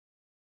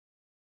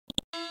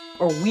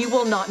or we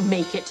will not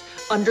make it.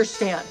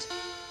 Understand?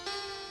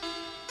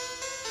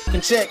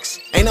 Checks.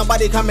 Ain't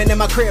nobody coming in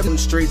my crib. Them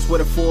streets with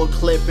a full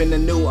clip in the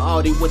new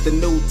Audi with the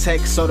new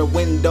text on the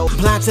window.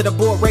 Blind to the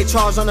board, Ray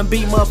Charles on the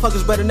beat.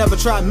 Motherfuckers better never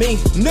try me.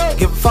 No,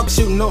 give a fuck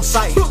shooting on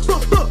sight.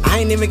 I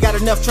ain't even got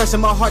enough trust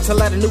in my heart to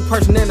let a new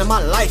person into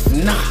my life.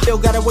 Nah, still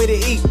got a way to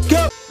eat.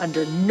 Go.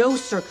 Under no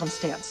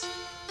circumstance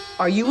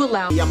are you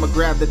allowed. I'ma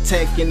grab the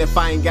tech, and if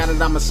I ain't got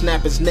it, I'ma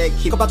snap his neck.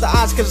 Keep about the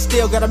eyes, cause I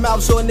still got a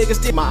mouth, so a nigga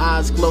still. My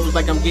eyes closed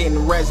like I'm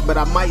getting rest, but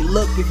I might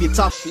look if you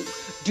talk shit.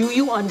 Do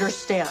you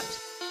understand?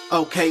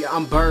 Okay,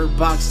 I'm bird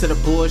box to the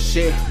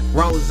bullshit.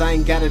 Rose, I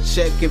ain't gotta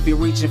check if you're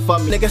reaching for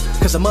me,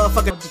 nigga. Cause a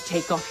motherfucker To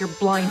take off your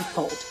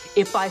blindfold.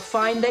 If I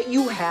find that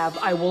you have,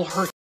 I will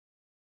hurt.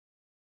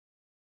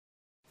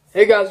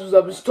 Hey guys, what's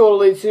up? It's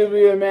Totally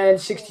Tubular Man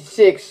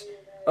 66.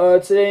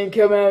 Today I'm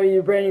coming out with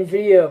a brand new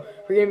video.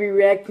 We're gonna be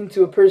reacting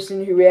to a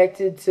person who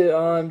reacted to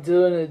Dylan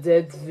the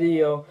Dead's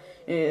video.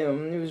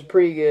 And it was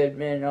pretty good,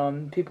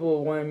 man.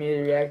 People wanted me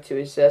to react to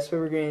it, so that's what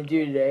we're gonna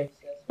do today.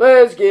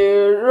 Let's get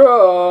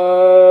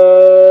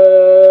right.